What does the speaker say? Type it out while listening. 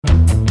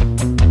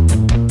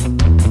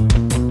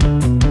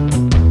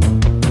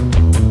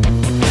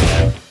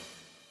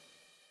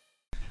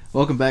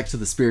Welcome back to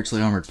the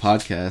Spiritually Armored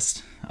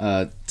Podcast.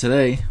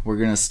 Today, we're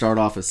going to start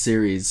off a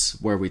series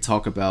where we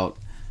talk about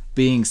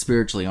being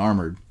spiritually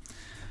armored.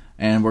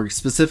 And we're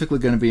specifically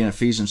going to be in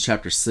Ephesians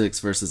chapter 6,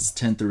 verses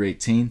 10 through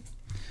 18.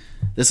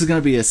 This is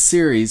going to be a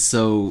series,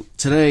 so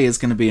today is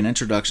going to be an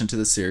introduction to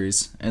the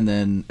series. And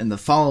then in the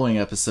following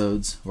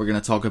episodes, we're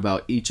going to talk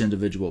about each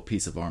individual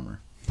piece of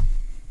armor.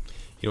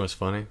 You know what's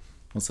funny?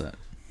 What's that?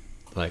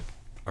 Like,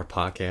 our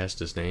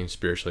podcast is named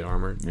Spiritually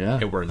Armored. Yeah.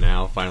 And we're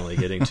now finally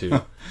getting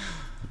to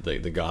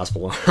the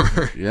gospel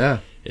armor. Yeah.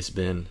 It's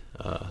been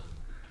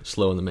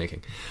slow in the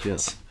making.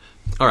 Yes.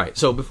 All right,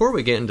 so before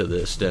we get into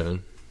this,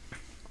 Devin,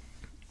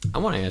 I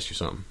want to ask you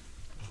something.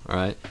 All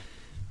right?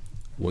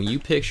 When you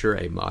picture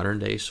a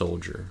modern-day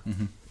soldier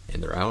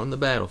and they're out on the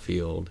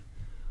battlefield,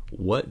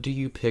 what do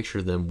you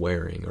picture them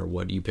wearing, or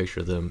what do you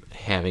picture them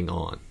having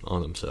on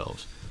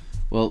themselves?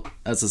 Well,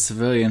 as a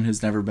civilian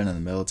who's never been in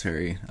the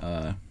military,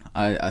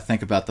 I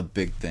think about the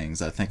big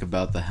things. I think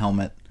about the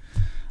helmet.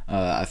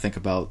 I think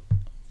about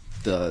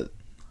the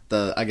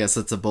I guess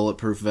it's a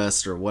bulletproof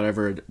vest or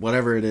whatever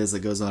it is that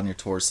goes on your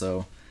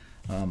torso.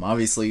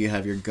 Obviously, you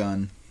have your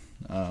gun.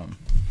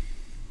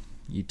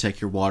 You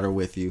take your water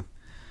with you.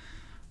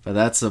 But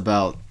that's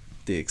about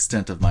the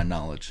extent of my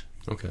knowledge.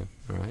 Okay,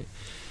 all right.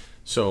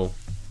 So,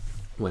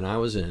 when I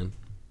was in,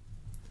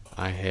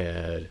 I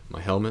had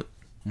my helmet.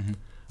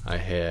 I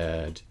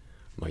had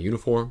my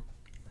uniform.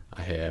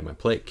 I had my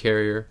plate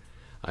carrier.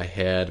 I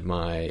had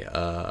my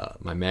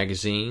my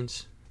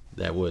magazines.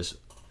 That was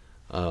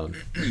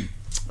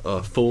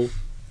full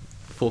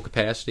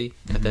capacity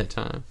at that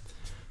time.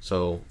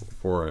 So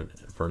for an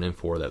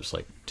M4, that was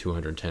like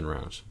 210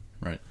 rounds.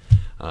 Right.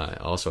 I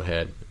also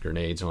had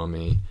grenades on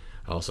me.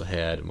 I also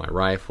had my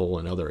rifle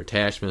and other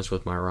attachments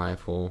with my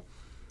rifle.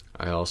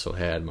 I also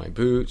had my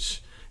boots.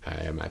 I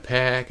had my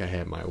pack. I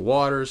had my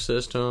water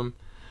system.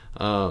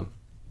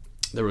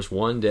 There was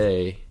one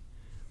day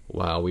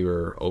while we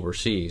were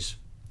overseas,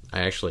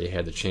 I actually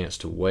had the chance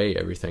to weigh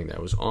everything that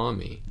was on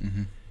me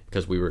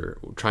because we were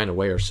trying to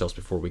weigh ourselves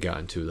before we got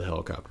into the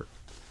helicopter.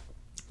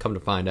 Come to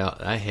find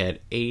out, I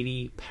had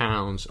 80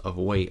 pounds of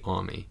weight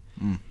on me,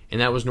 and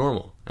that was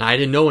normal. And I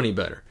didn't know any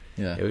better.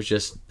 Yeah. It was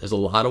just, there's a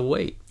lot of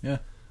weight. Yeah.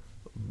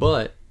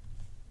 But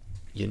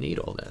you need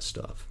all that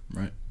stuff.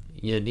 Right.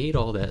 You need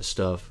all that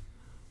stuff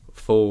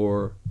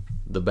for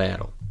the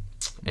battle.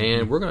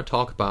 And we're going to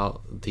talk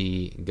about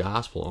the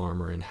gospel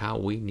armor and how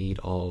we need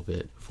all of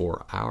it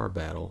for our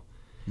battle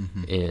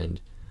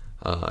and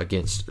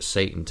against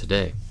Satan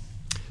today.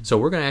 So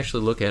we're going to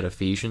actually look at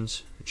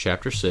Ephesians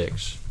chapter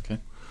 6. Okay.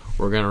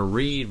 We're going to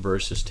read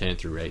verses 10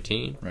 through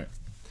 18. Right.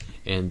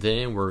 And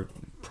then we're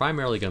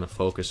primarily going to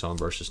focus on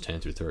verses 10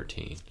 through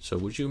 13. So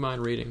would you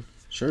mind reading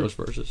those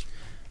verses?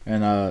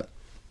 And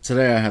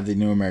today I have the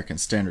New American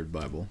Standard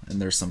Bible, and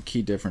there's some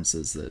key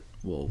differences that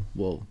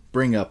we'll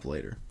bring up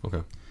later.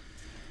 Okay.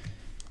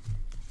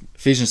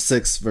 Ephesians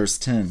 6, verse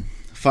 10.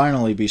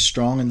 Finally, be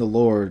strong in the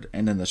Lord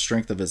and in the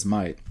strength of his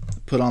might.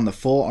 Put on the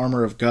full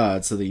armor of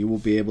God so that you will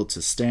be able to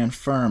stand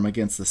firm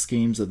against the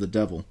schemes of the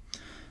devil.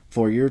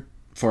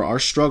 For our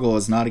struggle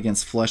is not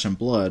against flesh and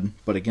blood,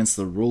 but against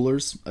the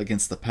rulers,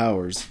 against the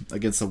powers,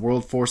 against the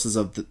world forces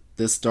of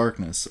this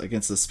darkness,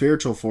 against the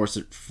spiritual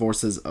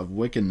forces of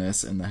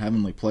wickedness in the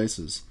heavenly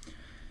places.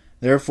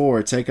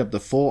 Therefore, take up the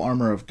full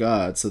armor of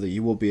God so that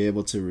you will be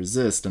able to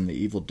resist in the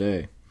evil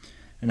day.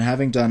 And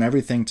having done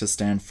everything to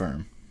stand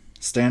firm.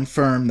 Stand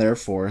firm,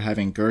 therefore,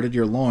 having girded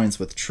your loins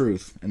with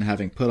truth, and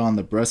having put on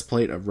the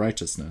breastplate of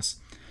righteousness,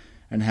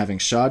 and having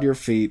shod your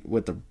feet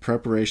with the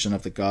preparation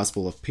of the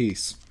gospel of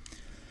peace.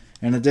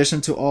 In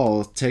addition to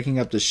all, taking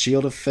up the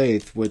shield of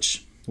faith,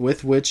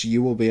 with which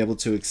you will be able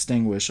to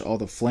extinguish all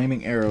the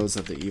flaming arrows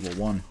of the evil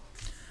one.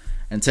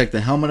 And take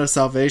the helmet of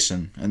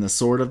salvation, and the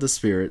sword of the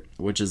Spirit,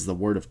 which is the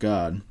word of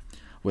God.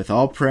 With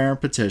all prayer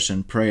and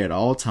petition, pray at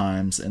all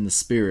times in the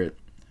Spirit,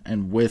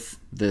 and with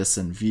this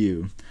in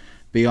view,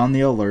 be on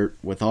the alert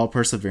with all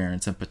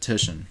perseverance and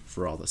petition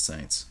for all the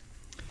saints.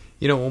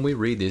 You know, when we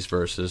read these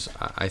verses,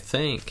 I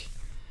think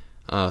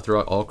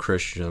throughout all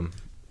Christendom,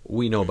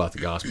 we know about the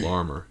gospel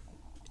armor.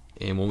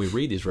 And when we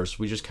read these verses,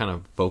 we just kind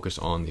of focus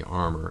on the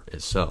armor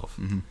itself.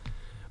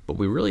 But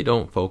we really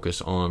don't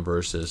focus on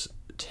verses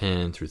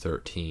 10 through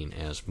 13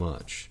 as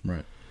much.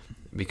 Right.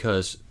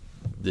 Because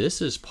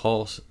this is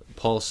Paul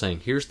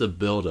saying, here's the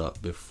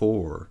build-up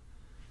before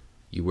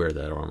you wear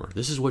that armor.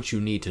 This is what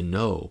you need to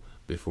know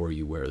before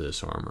you wear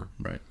this armor.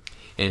 Right.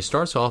 And it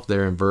starts off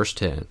there in verse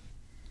 10.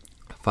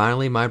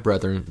 Finally, my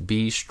brethren,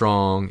 be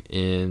strong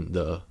in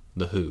the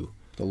who?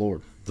 The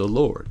Lord. The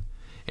Lord.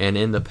 And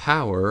in the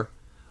power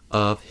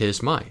of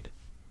his might.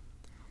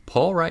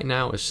 Paul right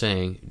now is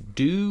saying,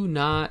 do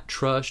not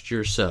trust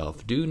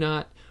yourself. Do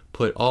not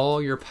put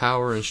all your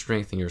power and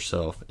strength in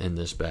yourself in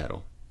this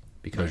battle,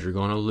 because you're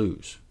going to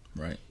lose.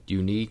 Right.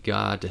 You need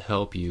God to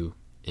help you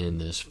in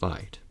this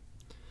fight.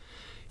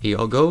 He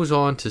goes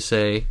on to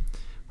say,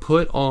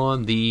 put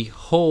on the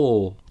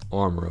whole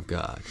armor of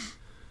God.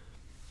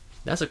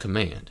 That's a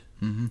command.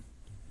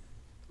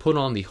 put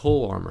on the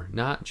whole armor,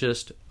 not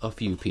just a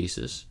few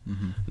pieces,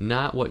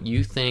 not what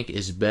you think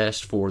is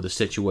best for the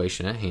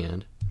situation at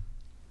hand.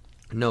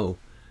 No,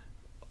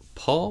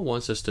 Paul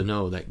wants us to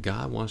know that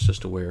God wants us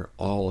to wear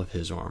all of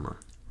his armor.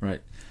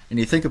 Right. And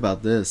you think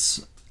about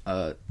this,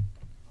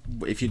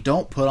 if you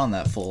don't put on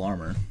that full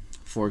armor,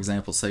 for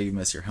example, say you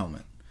miss your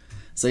helmet,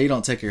 say you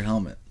don't take your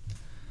helmet,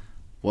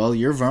 well,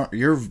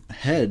 your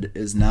head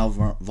is now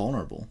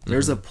vulnerable.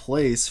 There's a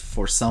place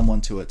for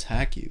someone to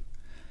attack you.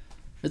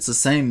 It's the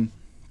same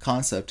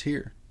concept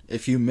here.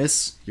 If you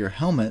miss your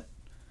helmet,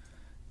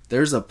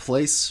 there's a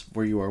place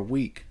where you are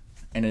weak,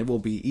 and it will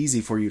be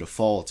easy for you to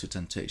fall to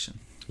temptation.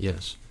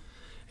 Yes.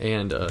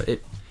 And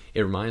it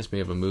reminds me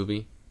of a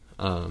movie.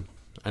 I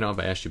know I've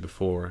asked you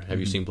before. Have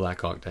you seen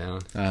Black Hawk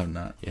Down? I have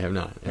not. You have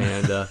not.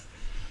 And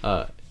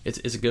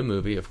it's a good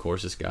movie. Of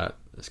course, it's got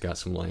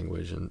some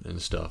language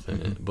and stuff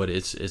in it, but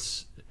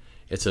it's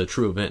a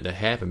true event that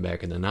happened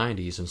back in the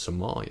 90s in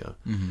Somalia,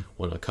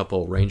 when a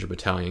couple Ranger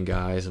Battalion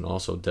guys and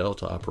also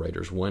Delta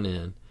operators went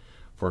in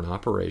for an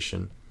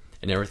operation,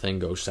 and everything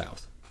goes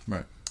south.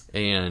 Right.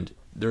 And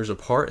there's a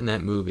part in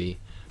that movie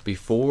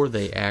before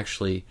they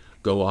actually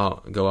go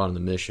out on the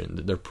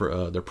mission. They're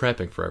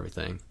prepping for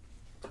everything,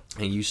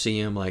 and you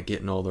see them like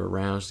getting all their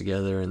rounds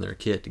together and their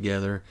kit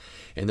together.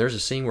 And there's a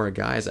scene where a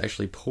guy is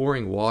actually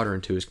pouring water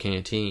into his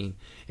canteen,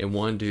 and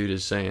one dude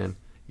is saying,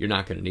 "You're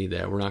not going to need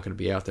that. We're not going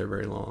to be out there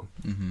very long."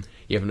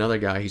 You have another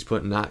guy, he's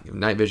putting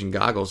night vision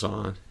goggles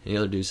on, and the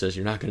other dude says,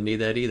 "You're not going to need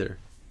that either."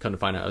 Come to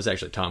find out, it was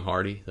actually Tom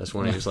Hardy. That's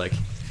when he was like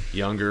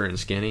younger and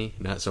skinny,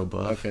 not so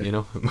buff, okay. you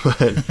know.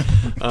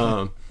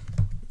 But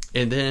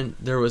and then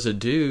there was a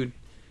dude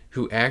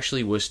who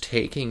actually was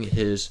taking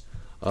his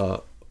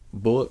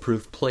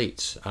bulletproof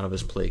plates out of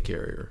his plate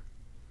carrier.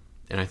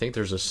 And I think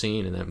there's a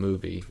scene in that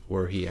movie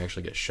where he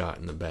actually gets shot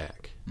in the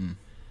back.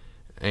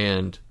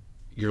 And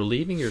you're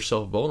leaving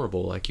yourself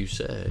vulnerable, like you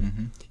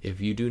said, if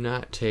you do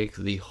not take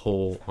the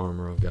whole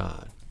armor of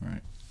God.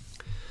 Right.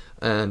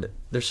 And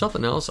there's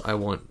something else I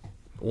want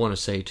to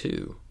say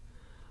too.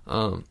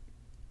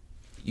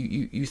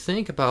 You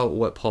think about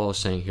what Paul is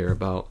saying here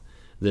about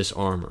this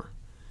armor.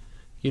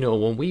 You know,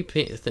 when we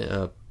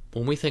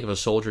think of a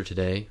soldier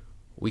today,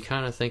 we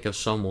kind of think of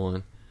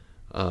someone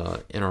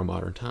in our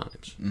modern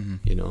times.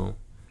 You know,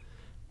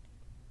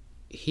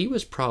 he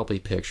was probably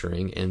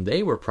picturing, and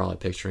they were probably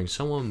picturing,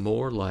 someone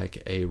more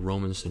like a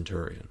Roman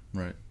centurion.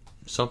 Right.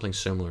 Something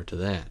similar to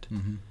that.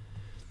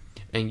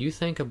 And you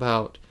think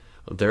about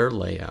their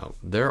layout,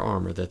 their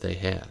armor that they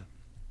had.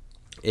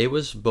 It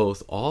was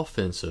both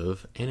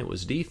offensive and it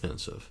was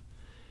defensive.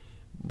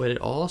 But it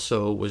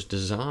also was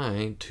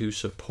designed to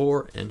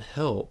support and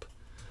help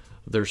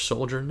their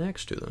soldier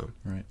next to them.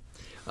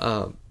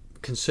 Right.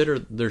 Consider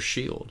their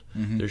shield.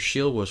 Their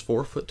shield was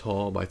 4 foot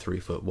tall by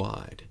 3 foot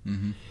wide.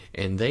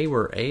 And they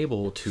were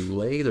able to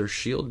lay their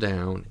shield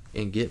down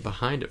and get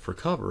behind it for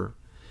cover.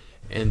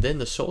 And then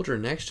the soldier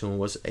next to him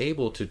was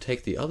able to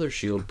take the other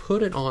shield,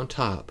 put it on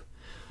top.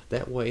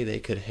 That way they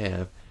could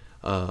have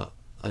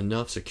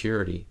enough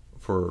security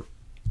for,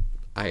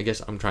 I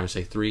guess I'm trying to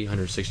say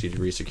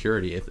 360-degree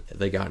security if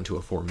they got into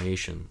a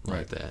formation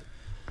like that.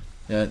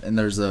 Yeah, and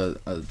there's a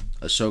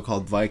show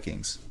called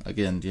Vikings.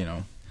 Again, you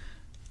know,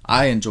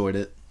 I enjoyed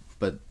it,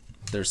 but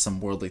there's some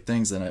worldly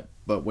things in it.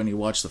 But when you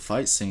watch the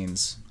fight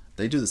scenes,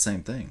 they do the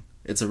same thing.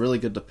 It's a really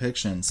good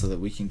depiction so that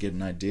we can get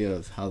an idea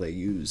of how they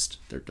used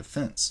their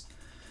defense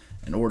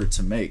in order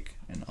to make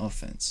an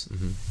offense.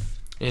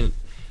 And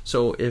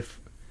so if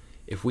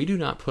we do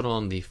not put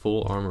on the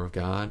full armor of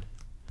God,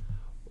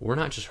 we're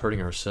not just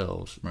hurting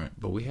ourselves,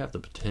 but we have the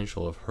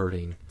potential of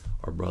hurting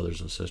our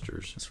brothers and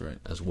sisters. That's right.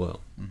 As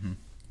well.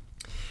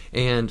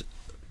 And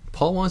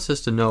Paul wants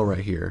us to know right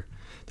here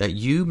that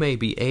you may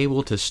be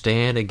able to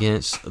stand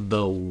against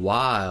the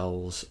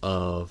wiles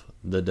of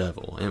the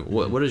devil. And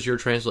what does your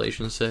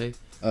translation say?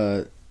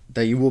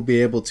 That you will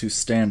be able to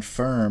stand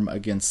firm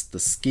against the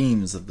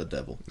schemes of the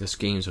devil. The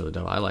schemes of the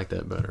devil. I like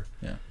that better.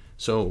 Yeah.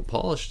 So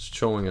Paul is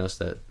showing us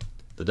that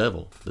the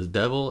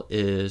devil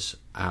is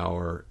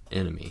our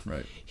enemy.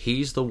 Right.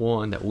 He's the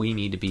one that we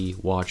need to be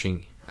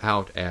watching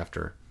out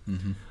after.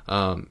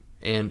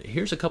 And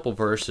here's a couple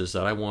verses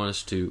that I want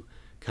us to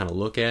kind of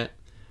look at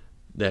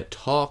that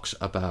talks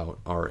about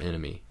our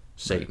enemy,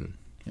 Satan.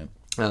 Right.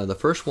 Yep. The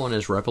first one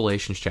is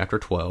Revelation chapter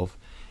 12,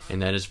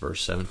 and that is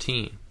verse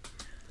 17.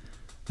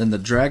 Then the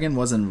dragon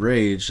was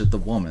enraged at the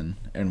woman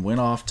and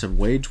went off to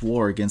wage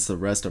war against the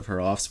rest of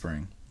her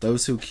offspring,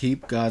 those who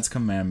keep God's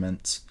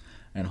commandments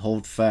and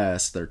hold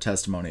fast their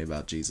testimony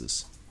about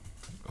Jesus.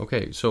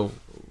 Okay, so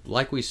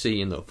like we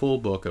see in the full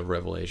book of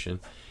Revelation,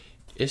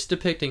 it's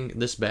depicting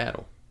this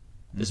battle.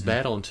 This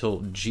battle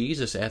until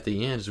Jesus at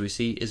the end, as we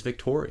see, is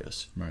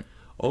victorious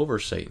over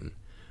Satan.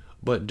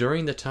 But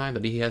during the time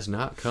that he has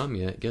not come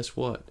yet, guess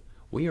what?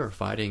 We are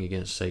fighting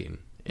against Satan.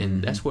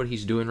 And that's what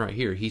he's doing right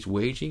here. He's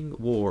waging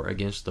war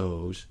against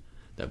those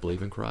that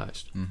believe in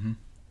Christ.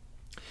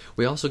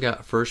 We also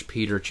got 1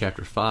 Peter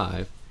chapter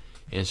 5,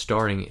 and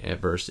starting at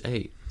verse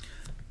 8.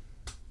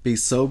 Be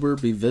sober,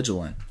 be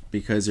vigilant,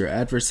 because your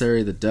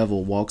adversary the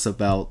devil walks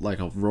about like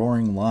a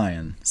roaring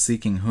lion,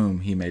 seeking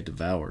whom he may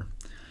devour.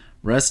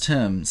 Rest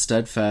him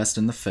steadfast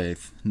in the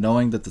faith,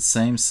 knowing that the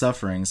same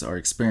sufferings are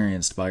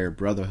experienced by your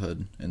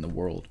brotherhood in the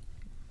world.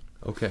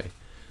 Okay,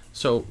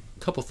 so a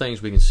couple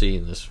things we can see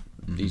in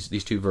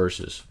these two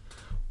verses.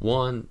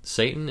 One,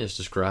 Satan is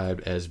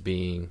described as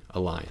being a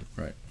lion.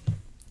 Right.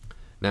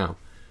 Now,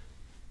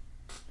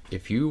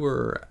 if you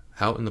were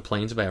out in the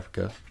plains of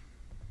Africa,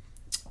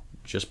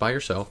 just by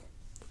yourself,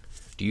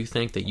 do you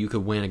think that you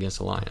could win against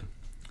a lion?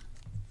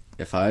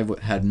 If I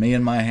had me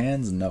in my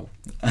hands, no.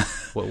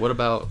 What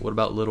about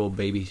little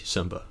baby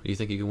Simba? Do you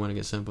think you can win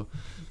against Simba?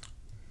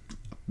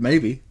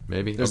 Maybe.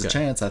 Maybe. There's a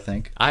chance, I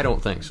think. I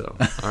don't think so.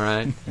 All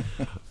right.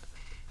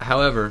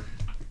 However,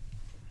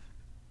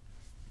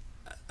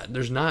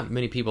 there's not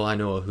many people I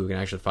know of who can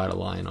actually fight a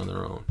lion on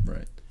their own.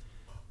 Right.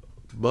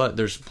 But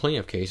there's plenty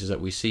of cases that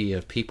we see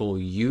of people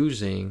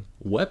using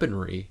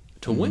weaponry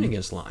to win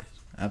against lions.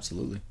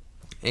 Absolutely.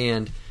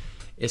 And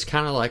it's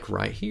kind of like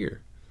right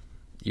here.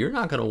 You're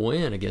not going to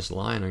win against a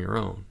lion on your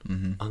own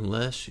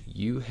unless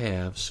you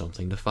have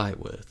something to fight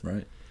with.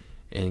 Right.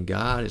 And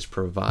God is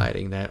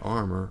providing that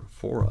armor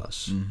for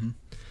us.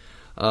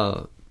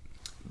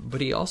 But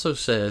he also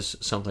says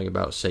something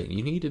about Satan.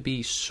 You need to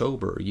be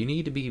sober. You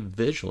need to be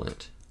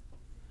vigilant.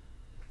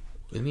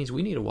 It means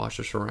we need to watch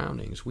our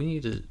surroundings. We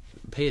need to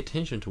pay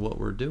attention to what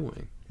we're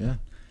doing. Yeah.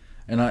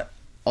 And I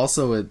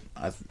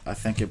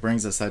think it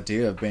brings this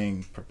idea of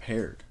being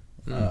prepared.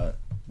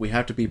 We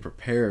have to be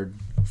prepared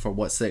for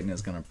what Satan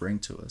is going to bring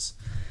to us.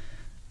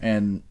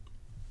 And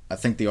I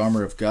think the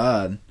armor of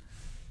God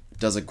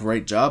does a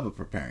great job of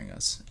preparing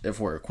us if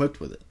we're equipped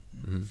with it.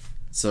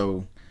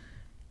 So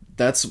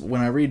that's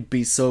when I read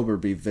be sober,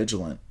 be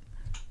vigilant.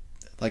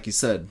 Like you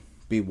said,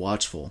 be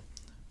watchful.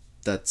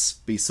 That's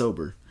be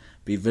sober,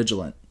 be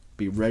vigilant,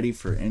 be ready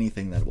for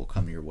anything that will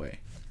come your way.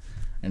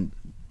 And,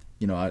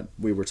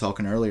 we were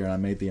talking earlier and I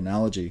made the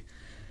analogy.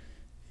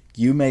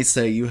 You may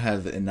say you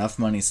have enough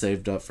money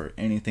saved up for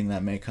anything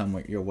that may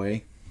come your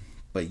way,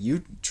 but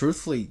you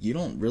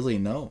don't really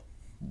know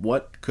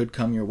what could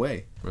come your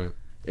way. Right.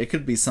 It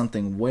could be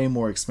something way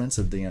more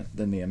expensive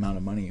than the amount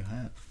of money you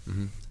have.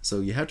 So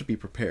you have to be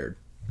prepared.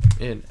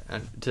 And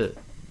to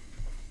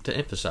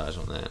emphasize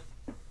on that,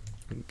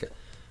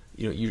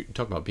 you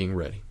talk about being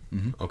ready.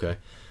 Okay.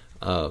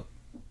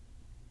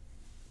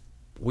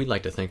 We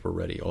like to think we're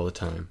ready all the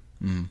time.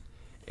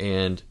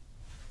 And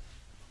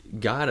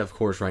God, of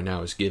course, right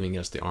now is giving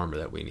us the armor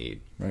that we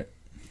need. Right.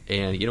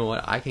 And you know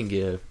what? I can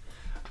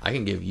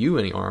give you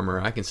any armor.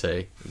 I can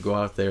say, go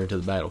out there into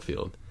the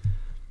battlefield.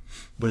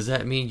 But does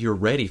that mean you're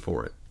ready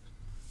for it?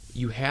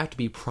 You have to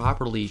be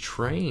properly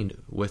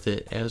trained with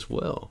it as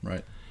well.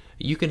 Right.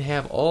 You can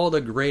have all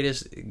the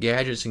greatest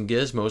gadgets and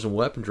gizmos and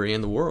weaponry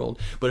in the world,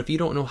 but if you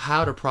don't know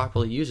how to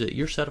properly use it,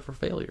 you're set up for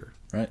failure.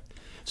 Right.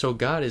 So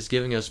God is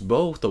giving us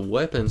both the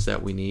weapons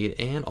that we need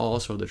and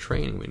also the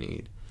training we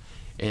need.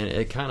 And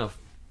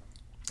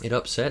it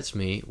upsets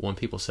me when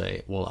people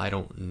say, well, I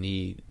don't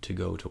need to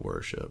go to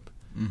worship.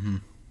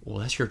 Well,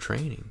 that's your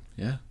training.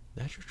 Yeah.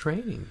 That's your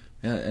training.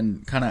 Yeah,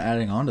 and kind of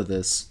adding on to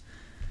this,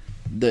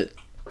 that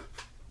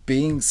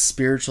being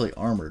spiritually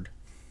armored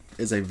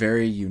is a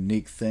very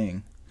unique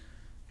thing.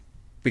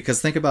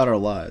 Because think about our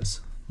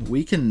lives.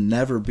 We can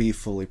never be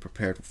fully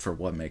prepared for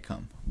what may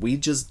come. We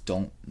just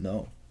don't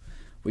know.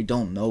 We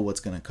don't know what's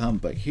going to come.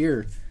 But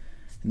here,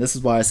 and this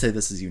is why I say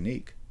this is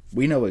unique,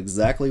 we know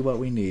exactly what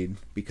we need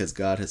because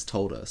God has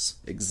told us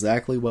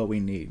exactly what we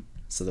need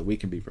so that we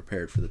can be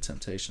prepared for the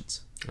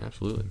temptations.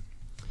 Absolutely.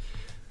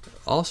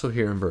 Also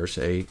here in verse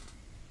 8,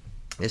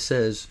 it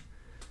says,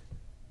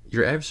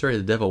 your adversary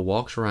the devil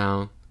walks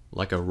around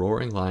like a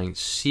roaring lion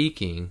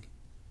seeking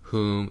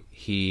whom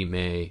he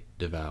may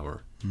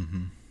devour.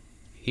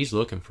 He's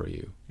looking for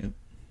you. Yep.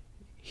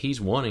 He's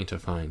wanting to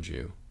find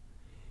you.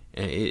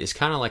 And it's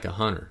kind of like a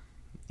hunter.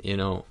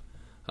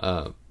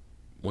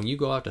 When you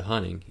go out to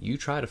hunting, you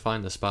try to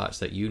find the spots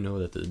that you know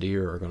that the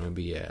deer are going to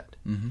be at,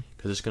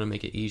 because it's going to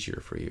make it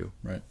easier for you.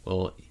 Right.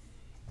 Well,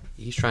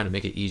 he's trying to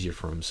make it easier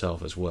for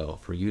himself as well,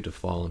 for you to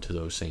fall into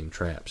those same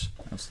traps.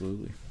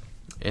 Absolutely.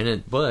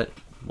 But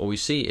what we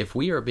see, if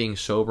we are being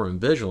sober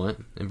and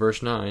vigilant, in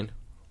verse 9,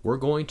 we're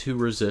going to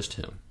resist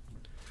him.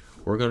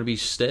 We're going to be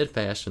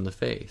steadfast in the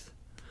faith,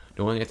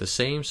 knowing that the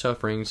same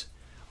sufferings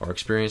are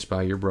experienced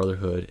by your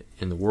brotherhood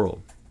in the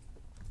world.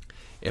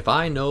 If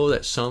I know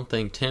that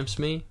something tempts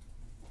me,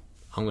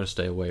 I'm going to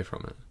stay away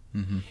from it.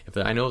 If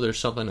I know there's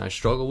something I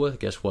struggle with,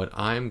 guess what?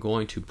 I'm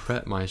going to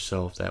prep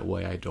myself that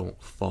way I don't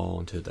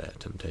fall into that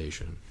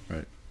temptation.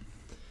 Right.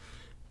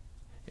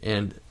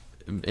 And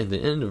in the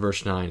end of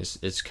verse 9,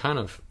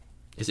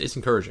 it's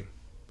encouraging.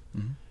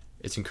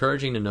 It's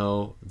encouraging to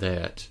know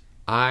that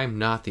I'm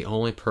not the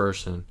only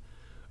person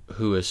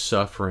who is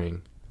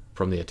suffering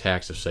from the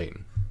attacks of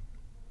Satan.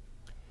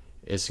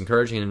 It's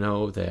encouraging to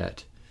know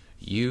that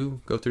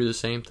you go through the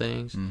same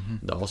things.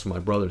 Also, my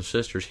brothers and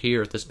sisters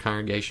here at this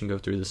congregation go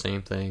through the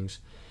same things,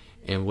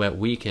 and that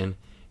we can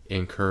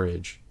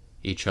encourage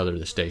each other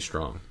to stay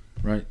strong.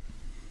 Right.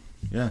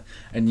 Yeah,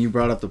 and you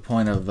brought up the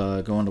point of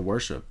going to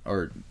worship,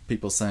 or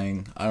people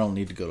saying, I don't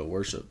need to go to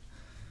worship.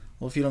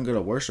 Well, if you don't go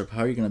to worship,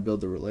 how are you going to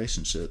build the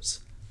relationships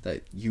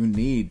that you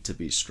need to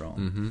be strong?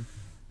 Mm-hmm.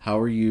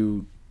 How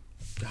you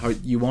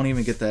won't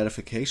even get the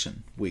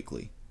edification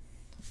weekly.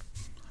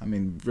 I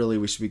mean, really,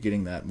 we should be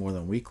getting that more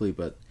than weekly,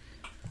 but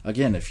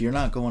again, if you're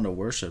not going to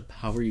worship,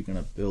 how are you going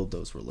to build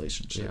those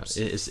relationships?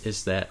 Yeah,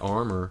 it's that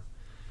armor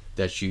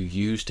that you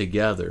use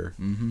together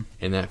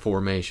in that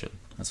formation.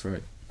 That's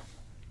right.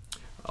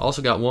 I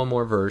also got one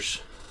more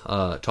verse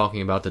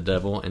talking about the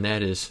devil, and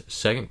that is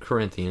 2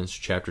 Corinthians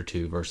chapter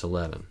 2, verse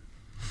 11.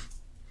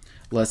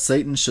 Lest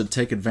Satan should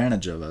take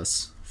advantage of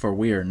us, for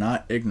we are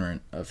not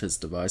ignorant of his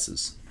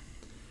devices.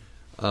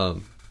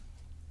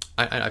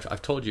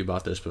 I've told you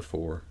about this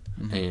before,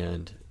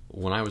 and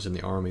when I was in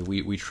the Army,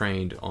 we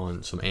trained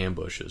on some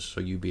ambushes.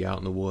 So you'd be out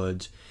in the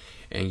woods,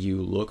 and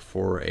you look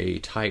for a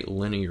tight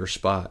linear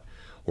spot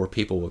where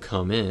people would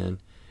come in,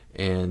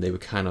 and they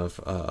would kind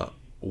of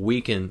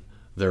weaken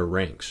their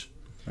ranks.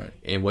 Right.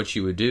 And what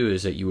you would do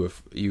is that you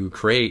would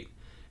create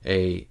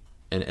an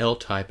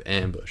L-type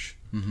ambush,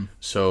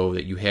 so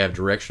that you have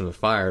direction of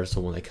fire.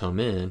 So when they come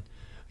in,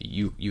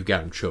 you've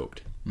got them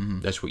choked.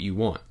 That's what you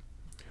want.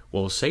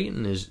 Well,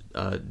 Satan is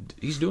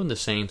he's doing the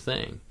same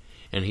thing,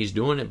 and he's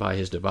doing it by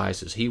his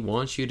devices. He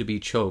wants you to be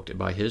choked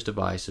by his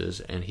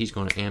devices, and he's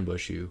going to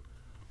ambush you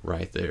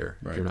right there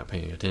if you're not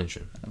paying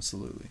attention.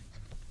 Absolutely.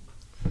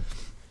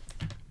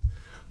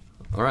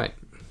 All right.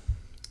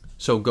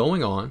 So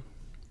going on,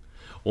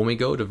 when we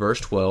go to verse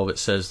 12, it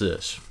says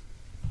this: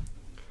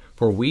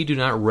 For we do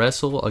not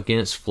wrestle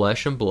against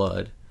flesh and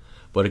blood,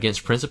 but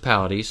against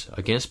principalities,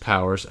 against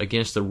powers,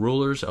 against the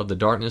rulers of the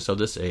darkness of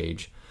this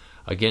age,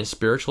 against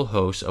spiritual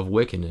hosts of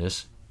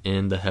wickedness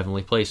in the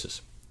heavenly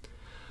places.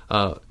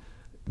 The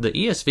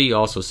ESV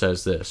also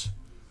says this: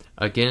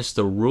 against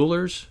the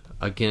rulers,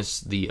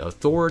 against the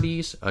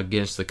authorities,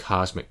 against the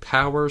cosmic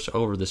powers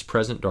over this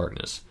present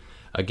darkness,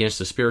 against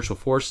the spiritual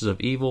forces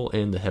of evil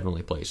in the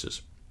heavenly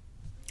places.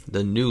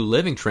 The New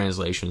Living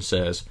Translation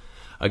says,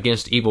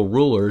 against evil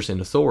rulers and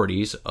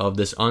authorities of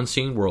this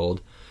unseen world,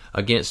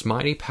 against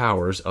mighty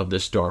powers of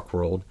this dark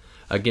world,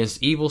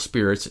 against evil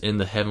spirits in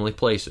the heavenly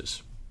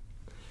places.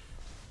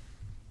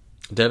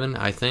 Devin,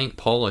 I think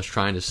Paul is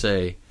trying to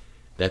say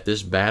that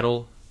this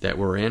battle that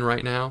we're in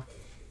right now,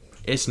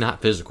 it's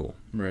not physical.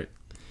 Right.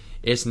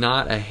 It's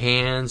not a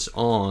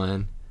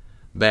hands-on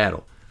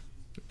battle.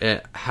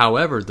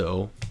 However,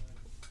 though,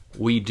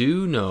 we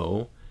do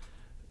know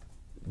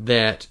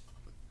that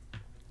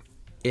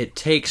it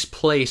takes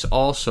place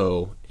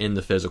also in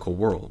the physical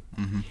world.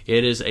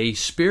 It is a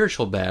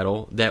spiritual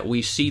battle that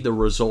we see the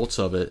results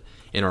of it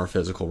in our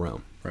physical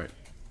realm. Right.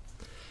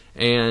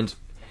 And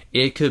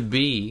it could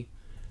be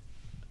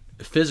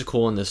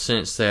physical in the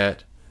sense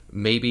that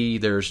maybe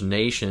there's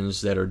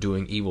nations that are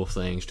doing evil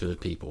things to the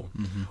people,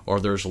 or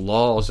there's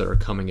laws that are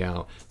coming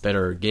out that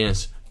are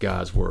against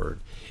God's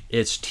word.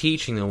 It's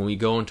teaching them when we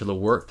go into the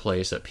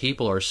workplace that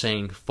people are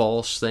saying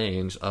false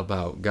things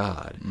about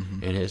God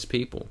and his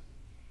people.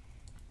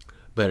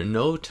 But at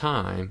no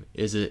time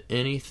is it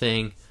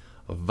anything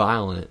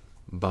violent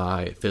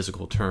by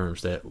physical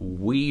terms that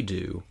we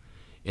do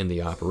in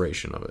the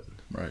operation of it.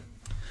 Right.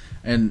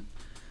 And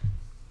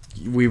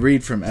we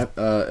read from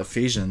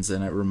Ephesians,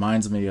 and it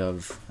reminds me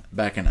of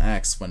back in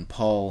Acts when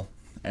Paul,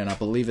 and I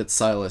believe it's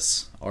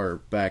Silas,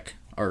 are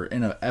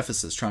in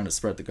Ephesus trying to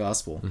spread the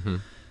gospel.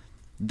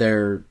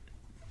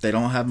 They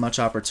don't have much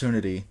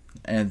opportunity,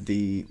 and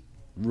the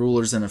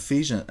rulers in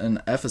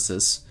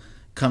Ephesus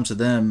come to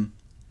them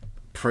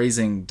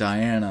praising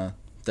Diana,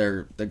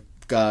 the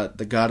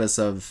goddess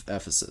of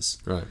Ephesus.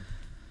 Right.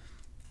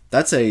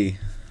 That's a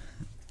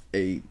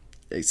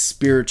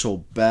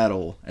spiritual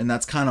battle, and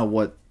that's kind of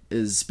what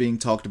is being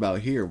talked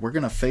about here. We're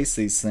going to face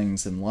these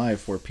things in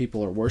life where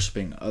people are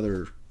worshiping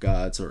other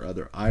gods or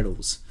other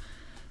idols.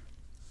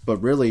 But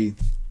really,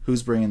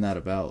 who's bringing that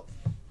about?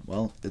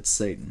 Well, it's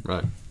Satan.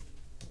 Right.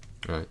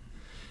 Right.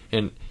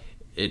 And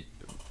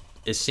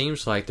it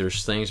seems like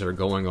there's things that are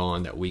going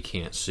on that we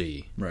can't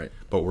see. Right.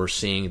 But we're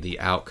seeing the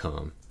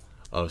outcome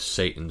of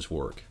Satan's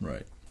work.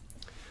 Right.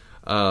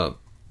 To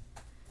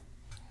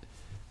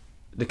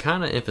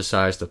kind of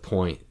emphasize the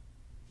point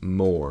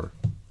more,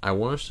 I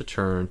want us to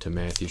turn to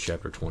Matthew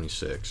chapter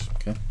 26.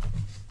 Okay.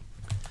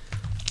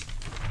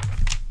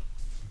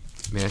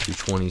 Matthew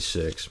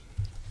 26.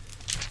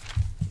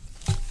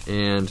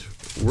 And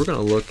we're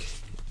going to look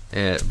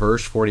at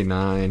verse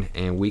 49,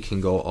 and we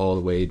can go all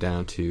the way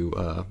down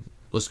to,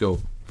 let's go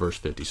verse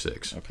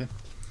 56. Okay.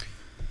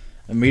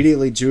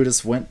 Immediately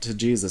Judas went to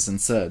Jesus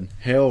and said,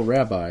 "Hail,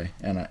 Rabbi,"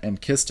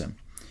 and kissed him.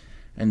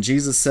 And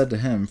Jesus said to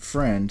him,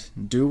 "Friend,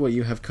 do what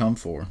you have come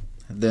for."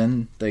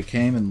 Then they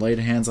came and laid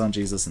hands on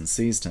Jesus and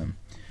seized him.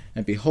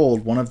 And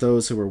behold, one of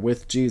those who were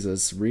with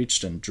Jesus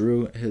reached and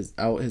drew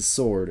out his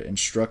sword and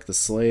struck the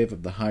slave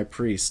of the high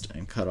priest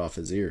and cut off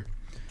his ear.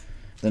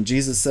 Then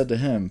Jesus said to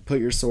him, "Put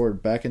your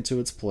sword back into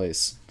its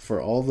place,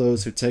 for all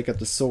those who take up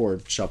the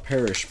sword shall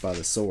perish by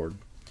the sword.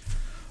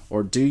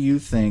 Or do you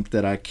think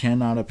that I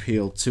cannot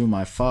appeal to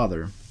my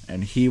Father,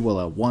 and he will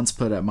at once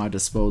put at my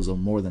disposal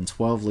more than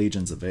 12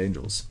 legions of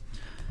angels.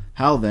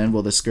 How then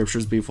will the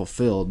scriptures be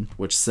fulfilled,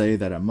 which say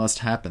that it must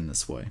happen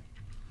this way?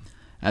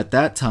 At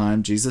that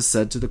time Jesus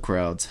said to the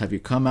crowds, Have you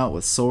come out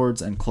with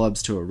swords and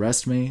clubs to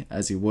arrest me,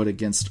 as you would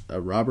against a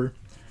robber?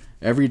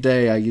 Every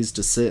day I used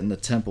to sit in the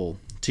temple,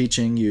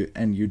 teaching you,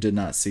 and you did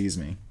not seize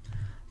me.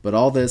 But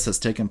all this has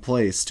taken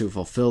place to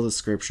fulfill the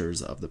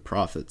scriptures of the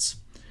prophets.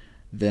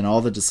 Then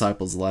all the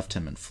disciples left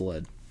him and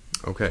fled.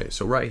 Okay,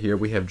 so right here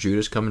we have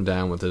Judas coming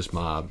down with this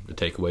mob to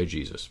take away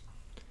Jesus.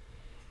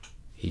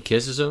 He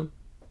kisses him,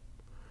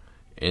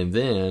 and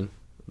then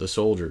the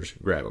soldiers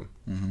grab him.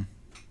 Mm-hmm.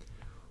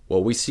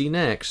 What we see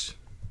next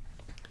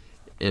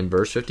in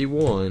verse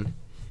 51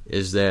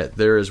 is that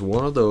there is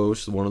one of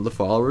the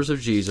followers of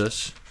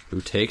Jesus, who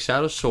takes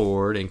out a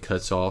sword and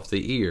cuts off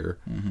the ear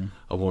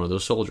of one of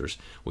those soldiers.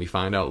 We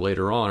find out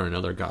later on in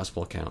another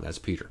gospel account that's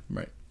Peter.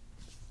 Right.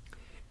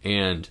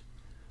 And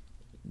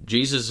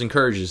Jesus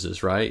encourages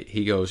this, right?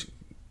 He goes,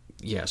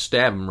 yeah,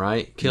 stab him,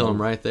 right? Kill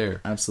him right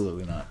there.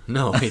 Absolutely not.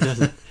 No, he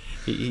doesn't.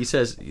 He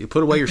says,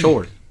 put away your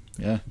sword.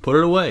 Yeah. Put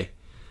it away.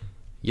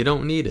 You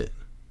don't need it.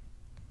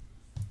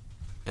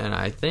 And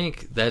I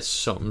think that's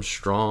something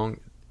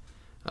strong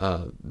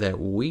that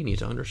we need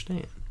to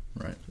understand.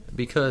 Right.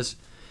 Because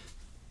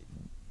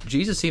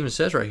Jesus even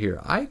says right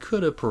here, I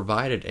could have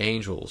provided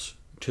angels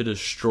to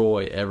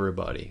destroy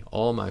everybody,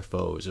 all my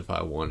foes, if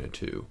I wanted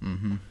to.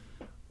 Mm-hmm.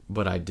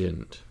 But I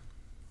didn't.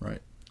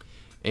 Right.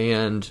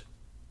 And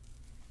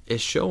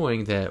it's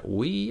showing that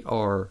we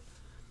are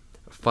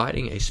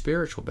fighting a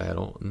spiritual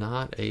battle,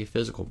 not a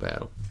physical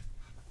battle.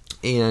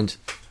 And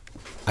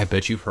I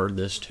bet you've heard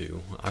this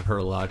too. I've heard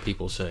a lot of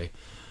people say,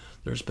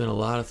 there's been a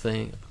lot of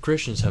things,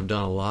 Christians have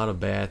done a lot of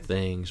bad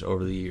things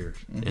over the years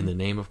in the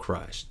name of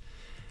Christ.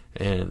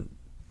 And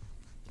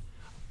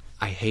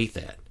I hate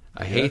that.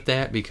 I hate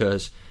that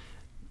because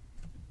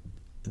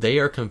they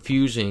are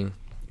confusing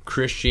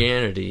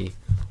Christianity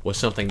with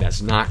something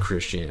that's not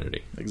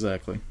Christianity.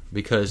 Exactly.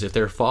 Because if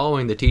they're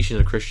following the teachings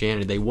of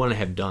Christianity, they wouldn't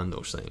have done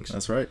those things.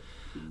 That's right.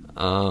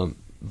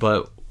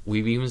 But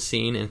we've even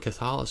seen in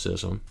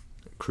Catholicism,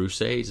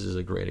 Crusades is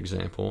a great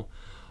example.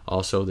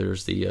 Also,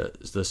 there's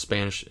the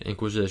Spanish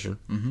Inquisition.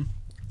 Mm-hmm.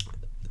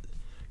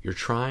 You're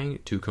trying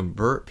to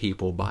convert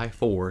people by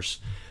force,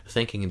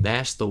 thinking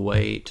that's the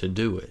way to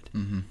do it.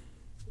 Mm-hmm.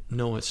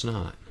 No, it's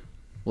not.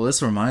 Well,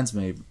 this reminds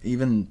me,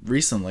 even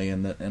recently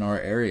in our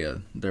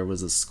area, there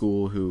was a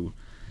school who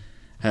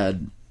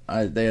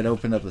they had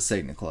opened up a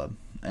Satan club,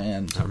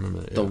 and I remember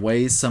that, the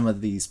way some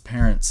of these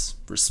parents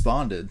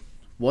responded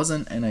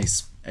wasn't in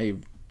a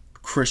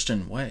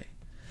Christian way.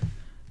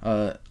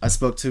 I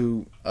spoke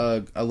to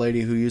a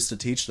lady who used to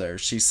teach there.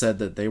 She said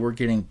that they were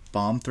getting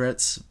bomb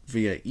threats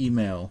via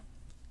email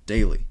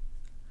daily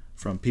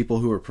from people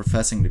who were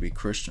professing to be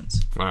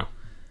Christians. Wow.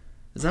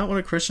 Is that what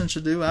a Christian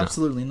should do?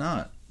 Absolutely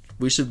not.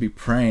 We should be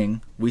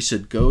praying. We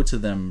should go to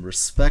them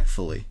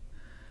respectfully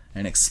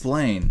and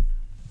explain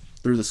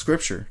through the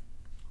scripture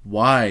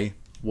why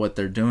what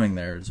they're doing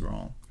there is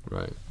wrong.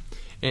 Right.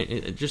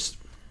 And just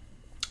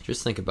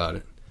think about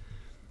it.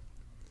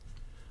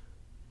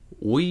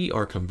 We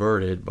are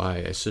converted by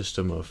a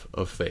system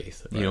of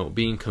faith. Right. You know,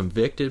 being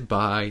convicted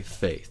by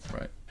faith.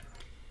 Right.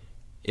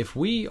 If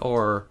we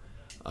are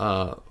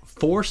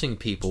forcing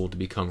people to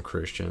become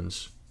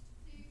Christians,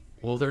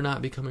 well, they're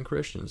not becoming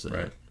Christians then.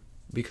 Right.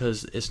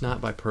 Because it's not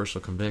by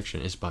personal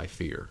conviction, it's by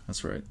fear.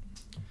 That's right.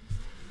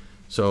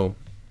 So,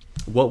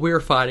 what we're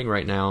fighting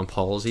right now, and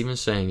Paul's even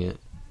saying it,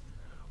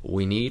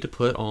 we need to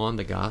put on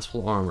the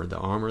gospel armor, the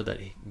armor that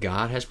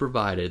God has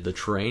provided, the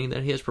training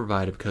that He has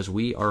provided, because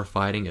we are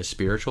fighting a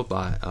spiritual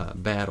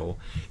battle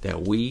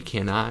that we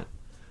cannot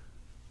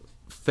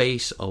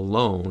face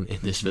alone in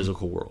this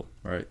physical world.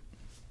 Right.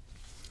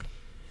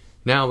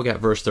 Now we got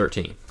verse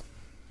 13.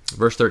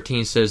 Verse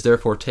 13 says,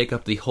 Therefore take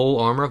up the whole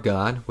armor of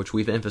God, which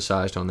we've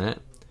emphasized on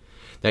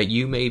that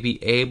you may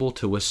be able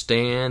to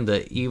withstand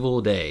the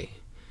evil day,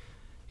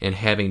 and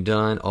having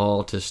done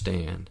all to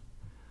stand.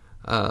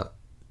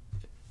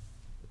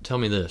 Tell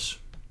me this.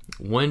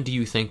 When do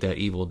you think that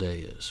evil day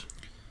is?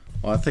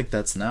 Well, I think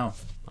that's now.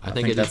 I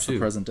think that's too. the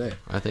present day.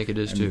 I think it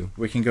is and too.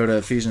 We can go to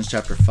Ephesians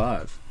chapter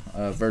 5,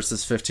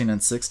 verses 15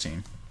 and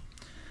 16.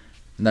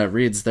 And that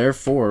reads,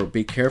 Therefore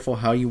be careful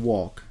how you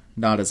walk,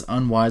 not as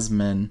unwise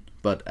men,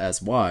 but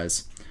as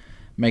wise,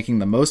 making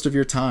the most of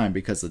your time,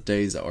 because the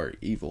days are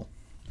evil.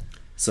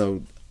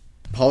 So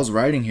Paul's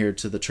writing here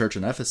to the church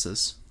in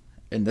Ephesus,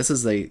 and this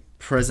is a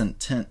present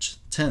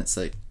tense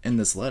in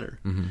this letter.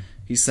 Mm-hmm.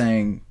 He's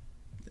saying,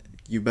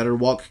 you better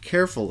walk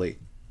carefully,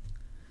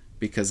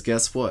 because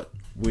guess what?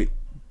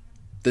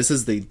 This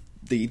is the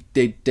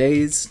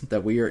days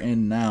that we are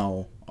in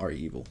now are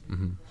evil.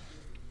 Mm-hmm.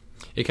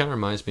 It kind of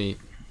reminds me,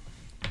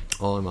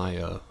 on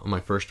my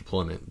first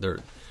deployment,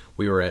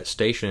 we were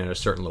stationed at a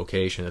certain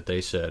location that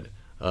they said,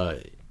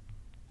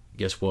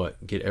 guess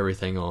what? Get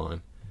everything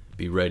on.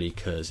 Be ready,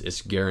 because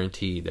it's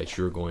guaranteed that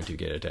you're going to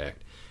get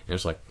attacked. And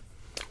it's like,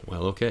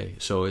 well, okay.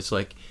 So it's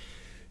like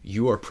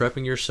you are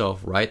prepping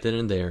yourself right then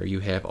and there. You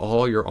have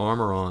all your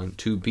armor on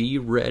to be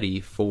ready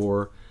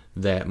for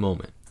that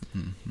moment.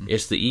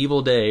 It's the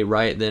evil day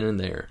right then and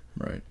there.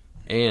 Right.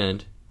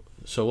 And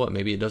so what?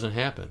 Maybe it doesn't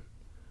happen.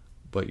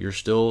 But you're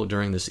still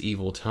during this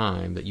evil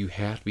time that you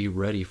have to be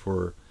ready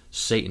for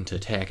Satan to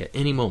attack at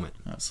any moment.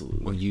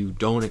 Absolutely. When you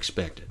don't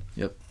expect it.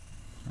 Yep.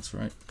 That's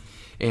right.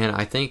 And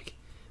I think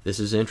this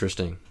is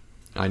interesting.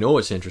 I know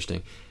it's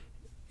interesting.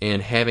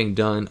 And having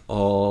done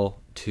all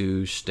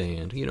to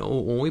stand. You know,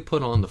 when we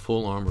put on the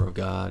full armor of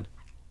God,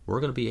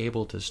 we're going to be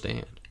able to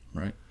stand.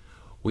 Right.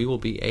 We will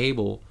be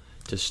able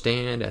to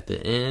stand at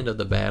the end of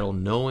the battle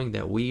knowing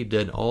that we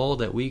did all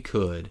that we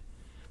could,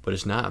 but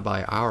it's not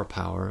by our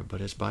power,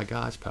 but it's by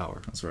God's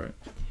power. That's right.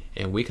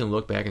 And we can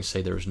look back and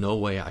say there's no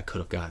way I could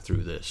have got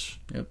through this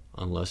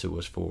unless it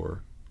was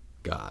for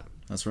God.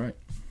 That's right.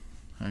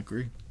 I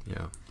agree.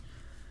 Yeah.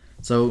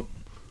 So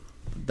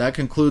that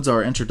concludes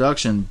our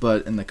introduction,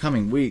 but in the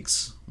coming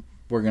weeks,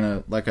 we're going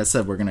to, like I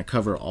said, we're going to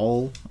cover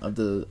all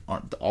the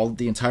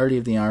entirety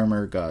of the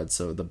armor of God.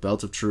 So the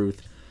belt of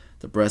truth,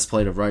 the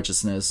breastplate of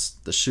righteousness,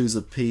 the shoes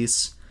of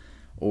peace,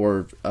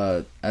 or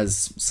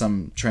as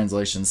some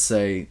translations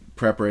say,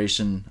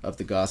 preparation of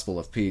the gospel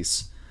of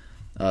peace,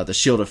 the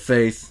shield of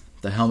faith,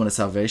 the helmet of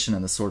salvation,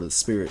 and the sword of the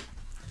Spirit.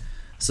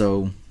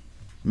 So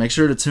make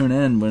sure to tune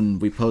in when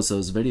we post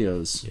those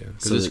videos. Yeah,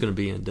 because it's going to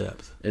be in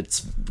depth. It's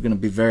going to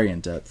be very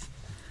in depth.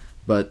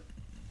 But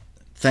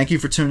thank you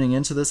for tuning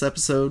into this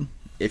episode.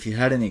 If you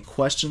had any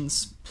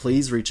questions,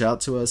 please reach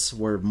out to us.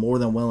 We're more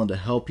than willing to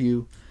help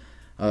you.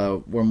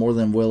 We're more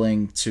than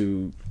willing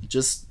to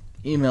just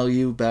email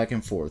you back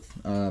and forth.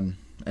 And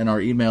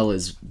our email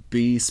is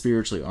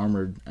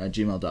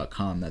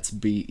bespirituallyarmored@gmail.com. That's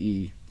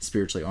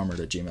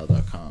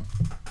bespirituallyarmored@gmail.com.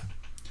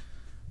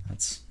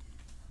 That's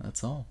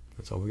all.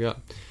 That's all we got.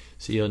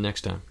 See you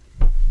next time.